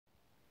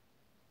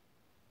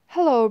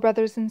Hello,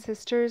 brothers and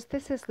sisters.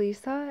 This is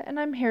Lisa, and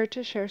I'm here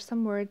to share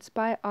some words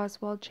by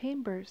Oswald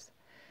Chambers.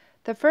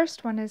 The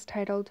first one is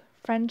titled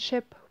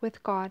Friendship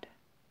with God.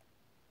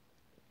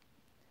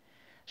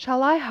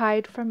 Shall I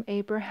hide from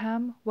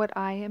Abraham what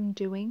I am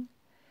doing?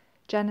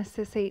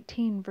 Genesis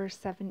 18, verse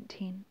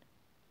 17.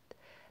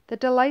 The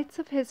delights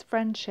of his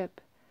friendship.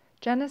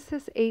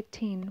 Genesis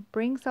 18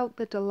 brings out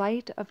the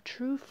delight of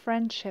true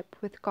friendship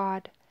with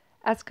God,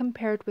 as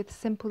compared with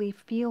simply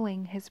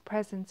feeling his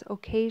presence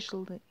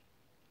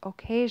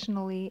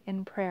occasionally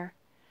in prayer.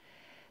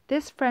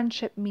 This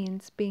friendship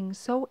means being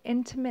so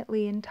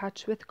intimately in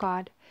touch with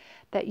God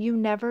that you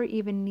never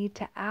even need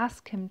to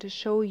ask Him to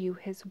show you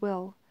His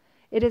will.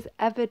 It is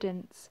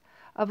evidence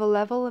of a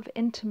level of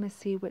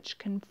intimacy which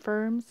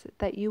confirms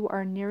that you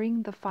are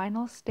nearing the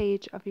final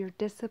stage of your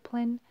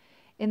discipline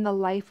in the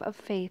life of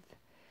faith.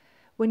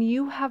 When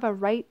you have a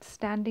right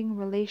standing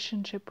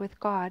relationship with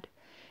God,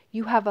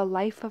 you have a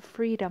life of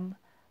freedom,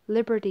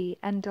 liberty,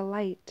 and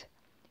delight.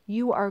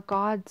 You are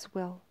God's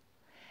will,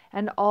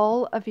 and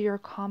all of your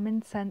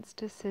common sense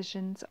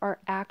decisions are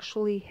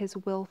actually His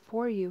will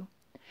for you,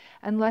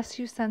 unless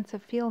you sense a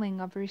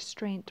feeling of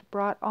restraint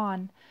brought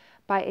on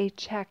by a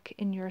check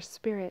in your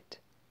spirit.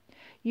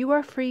 You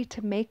are free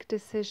to make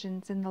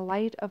decisions in the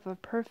light of a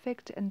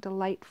perfect and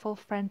delightful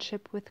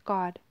friendship with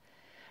God,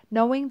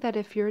 knowing that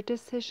if your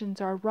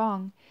decisions are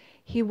wrong,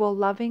 He will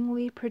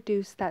lovingly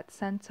produce that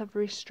sense of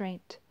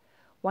restraint.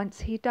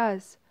 Once He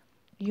does,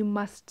 you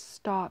must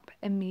stop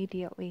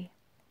immediately.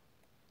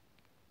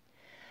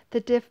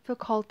 The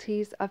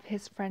difficulties of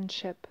his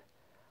friendship.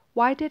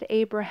 Why did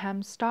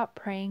Abraham stop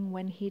praying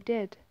when he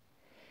did?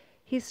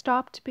 He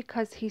stopped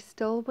because he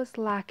still was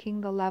lacking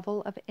the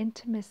level of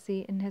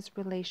intimacy in his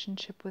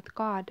relationship with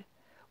God,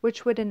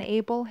 which would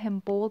enable him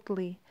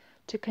boldly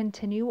to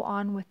continue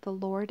on with the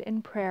Lord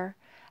in prayer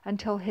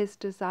until his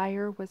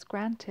desire was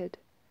granted.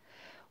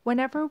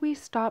 Whenever we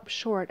stop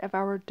short of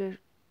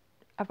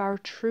our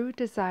true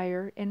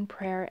desire in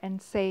prayer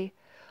and say,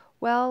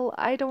 "Well,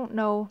 I don't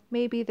know,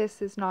 maybe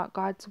this is not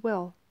God's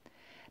will,"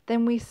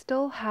 then we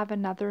still have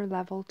another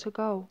level to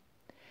go.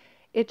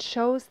 It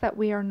shows that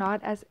we are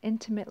not as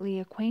intimately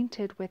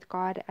acquainted with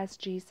God as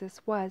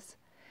Jesus was,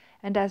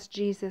 and as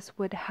Jesus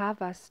would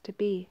have us to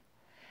be,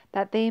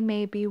 that they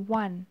may be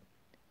one,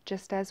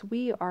 just as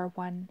we are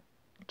one.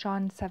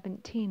 John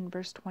 17,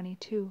 verse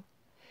 22.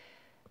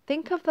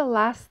 Think of the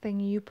last thing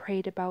you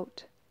prayed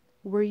about.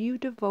 Were you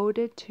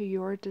devoted to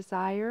your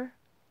desire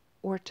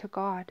or to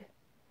God?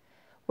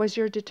 Was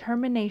your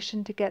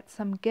determination to get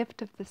some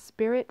gift of the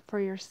Spirit for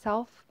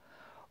yourself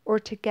or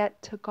to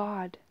get to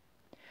God?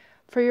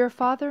 For your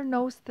Father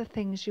knows the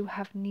things you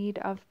have need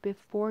of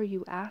before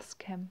you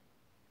ask Him.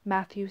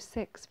 Matthew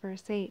 6,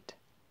 verse 8.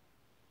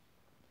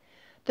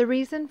 The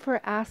reason for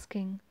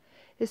asking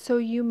is so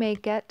you may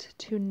get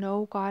to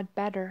know God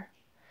better.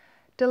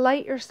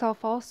 Delight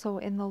yourself also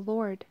in the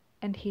Lord,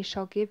 and He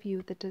shall give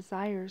you the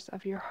desires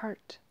of your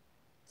heart.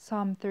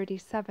 Psalm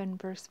 37,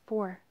 verse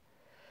 4.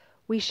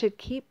 We should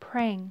keep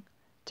praying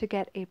to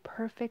get a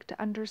perfect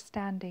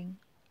understanding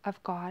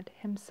of God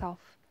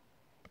Himself.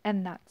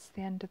 And that's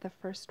the end of the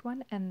first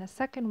one. And the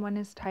second one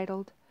is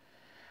titled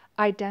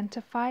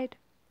Identified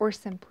or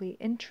Simply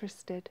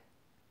Interested.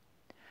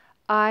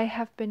 I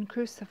have been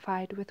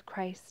crucified with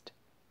Christ.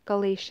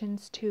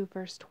 Galatians 2,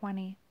 verse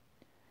 20.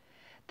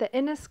 The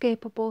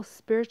inescapable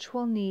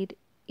spiritual need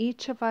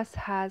each of us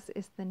has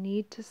is the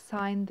need to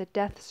sign the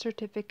death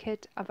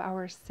certificate of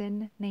our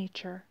sin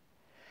nature.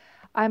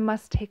 I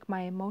must take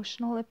my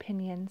emotional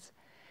opinions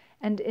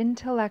and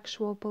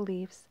intellectual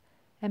beliefs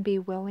and be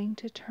willing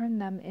to turn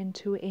them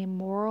into a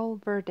moral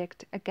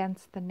verdict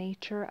against the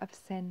nature of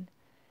sin,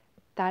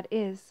 that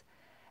is,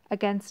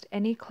 against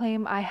any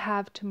claim I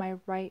have to my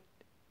right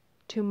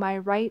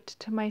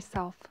to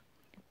myself.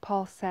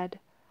 Paul said,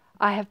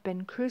 I have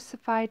been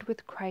crucified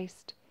with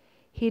Christ.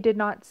 He did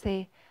not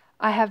say,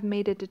 I have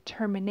made a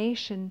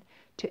determination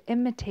to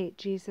imitate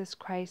Jesus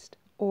Christ,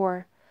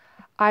 or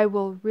I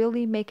will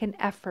really make an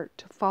effort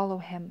to follow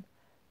Him,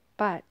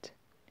 but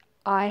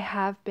I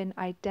have been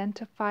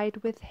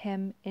identified with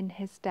Him in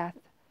His death.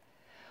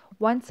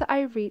 Once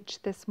I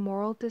reach this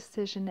moral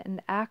decision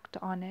and act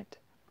on it,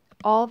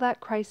 all that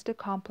Christ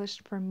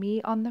accomplished for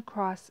me on the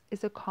cross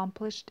is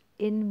accomplished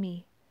in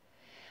me.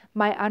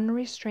 My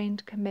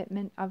unrestrained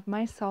commitment of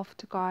myself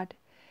to God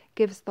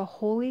gives the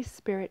Holy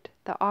Spirit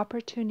the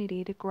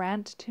opportunity to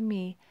grant to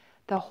me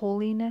the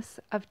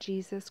holiness of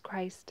Jesus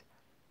Christ.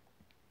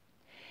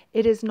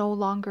 It is no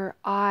longer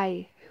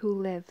I who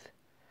live.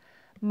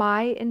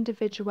 My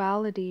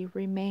individuality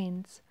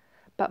remains,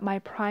 but my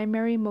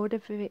primary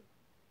motivation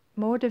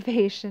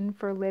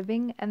for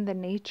living and the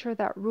nature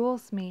that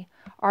rules me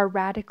are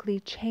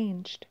radically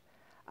changed.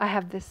 I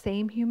have the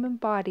same human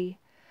body,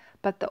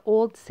 but the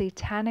old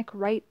satanic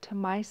right to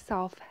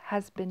myself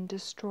has been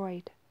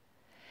destroyed.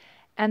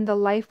 And the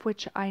life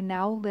which I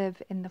now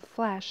live in the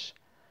flesh,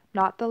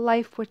 not the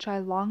life which I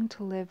long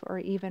to live or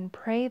even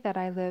pray that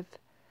I live,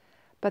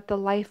 but the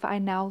life I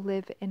now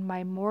live in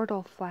my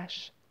mortal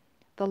flesh,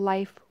 the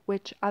life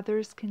which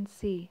others can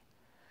see.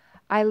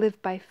 I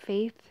live by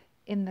faith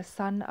in the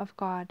Son of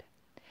God.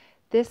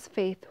 This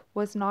faith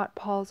was not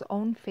Paul's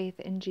own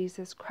faith in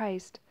Jesus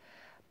Christ,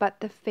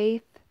 but the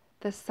faith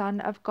the Son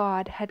of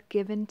God had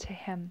given to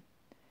him.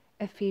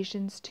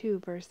 Ephesians 2,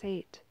 verse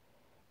 8.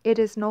 It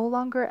is no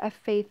longer a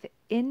faith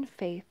in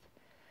faith,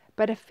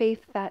 but a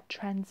faith that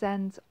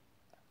transcends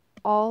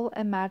all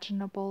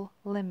imaginable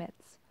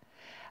limits,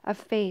 a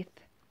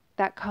faith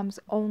that comes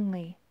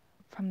only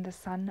from the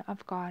Son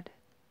of God.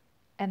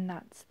 And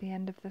that's the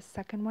end of the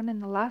second one.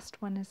 And the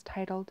last one is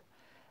titled,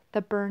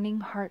 The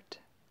Burning Heart.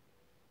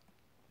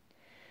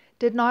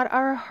 Did not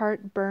our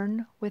heart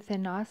burn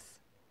within us?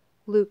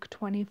 Luke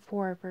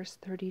 24, verse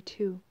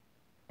 32.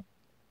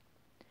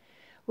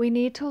 We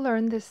need to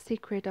learn the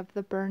secret of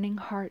the burning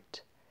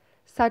heart.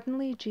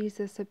 Suddenly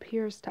Jesus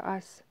appears to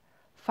us.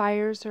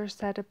 Fires are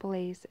set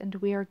ablaze, and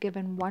we are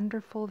given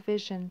wonderful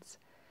visions.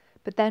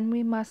 But then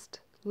we must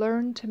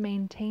learn to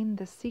maintain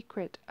the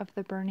secret of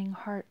the burning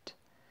heart.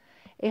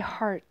 A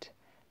heart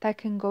that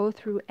can go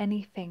through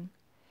anything.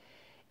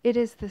 It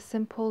is the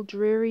simple,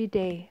 dreary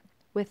day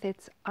with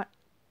its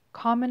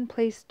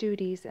commonplace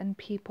duties and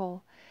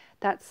people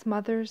that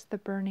smothers the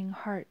burning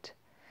heart,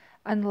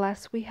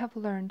 unless we have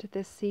learned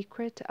the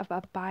secret of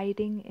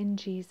abiding in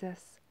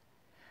Jesus.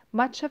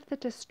 Much of the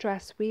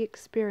distress we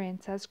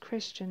experience as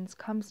Christians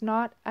comes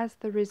not as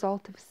the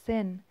result of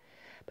sin,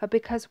 but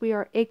because we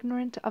are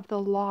ignorant of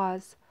the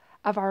laws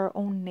of our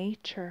own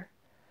nature.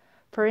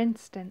 For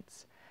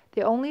instance,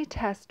 the only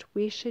test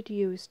we should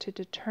use to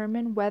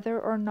determine whether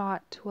or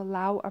not to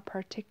allow a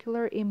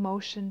particular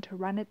emotion to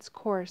run its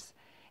course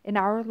in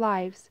our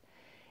lives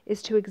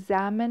is to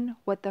examine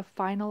what the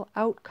final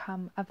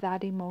outcome of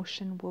that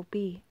emotion will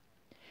be.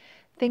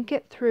 Think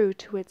it through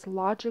to its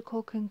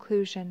logical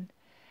conclusion,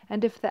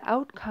 and if the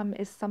outcome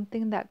is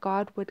something that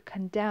God would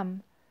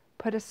condemn,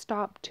 put a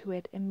stop to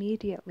it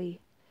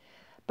immediately.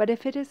 But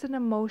if it is an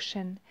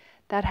emotion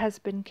that has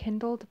been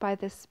kindled by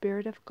the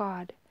Spirit of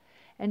God,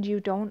 and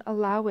you don't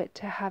allow it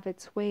to have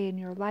its way in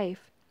your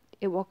life,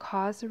 it will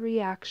cause a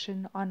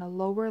reaction on a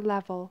lower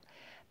level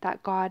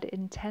that God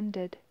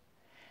intended.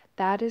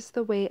 That is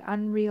the way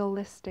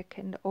unrealistic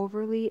and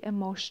overly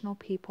emotional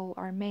people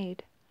are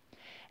made.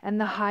 And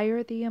the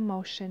higher the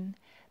emotion,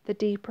 the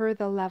deeper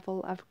the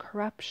level of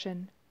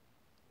corruption.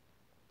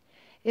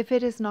 If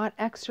it is not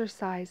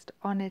exercised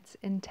on its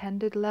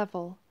intended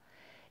level,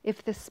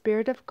 if the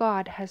Spirit of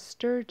God has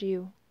stirred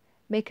you,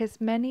 make as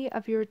many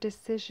of your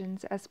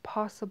decisions as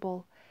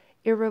possible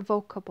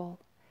irrevocable,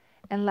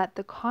 and let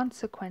the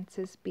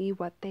consequences be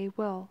what they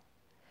will.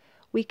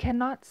 We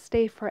cannot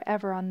stay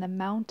forever on the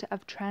Mount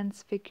of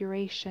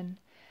Transfiguration,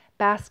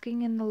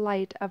 basking in the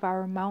light of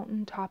our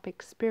mountaintop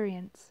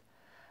experience.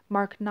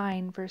 Mark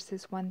 9,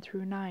 verses 1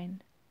 through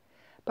 9.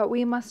 But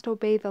we must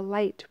obey the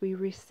light we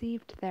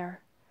received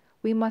there.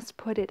 We must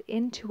put it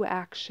into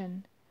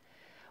action.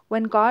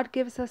 When God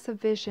gives us a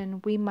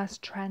vision, we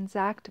must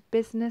transact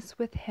business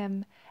with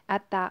Him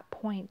at that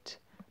point,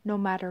 no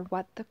matter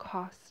what the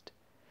cost.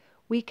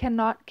 We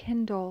cannot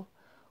kindle,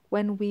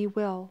 when we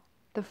will,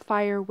 the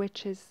fire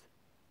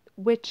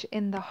which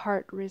in the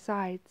heart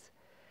resides.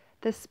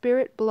 The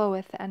Spirit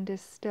bloweth and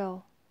is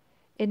still.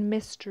 In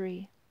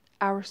mystery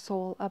our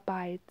soul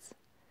abides.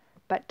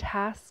 But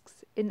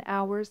tasks in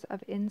hours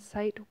of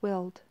insight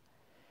willed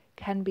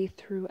can be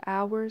through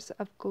hours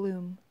of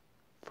gloom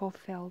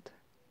fulfilled.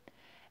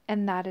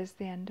 And that is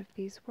the end of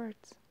these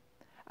words.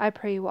 I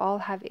pray you all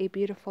have a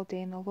beautiful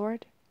day in the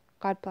Lord.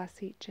 God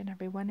bless each and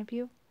every one of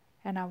you,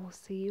 and I will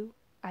see you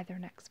either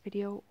next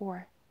video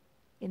or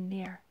in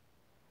near.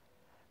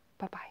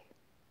 Bye-bye.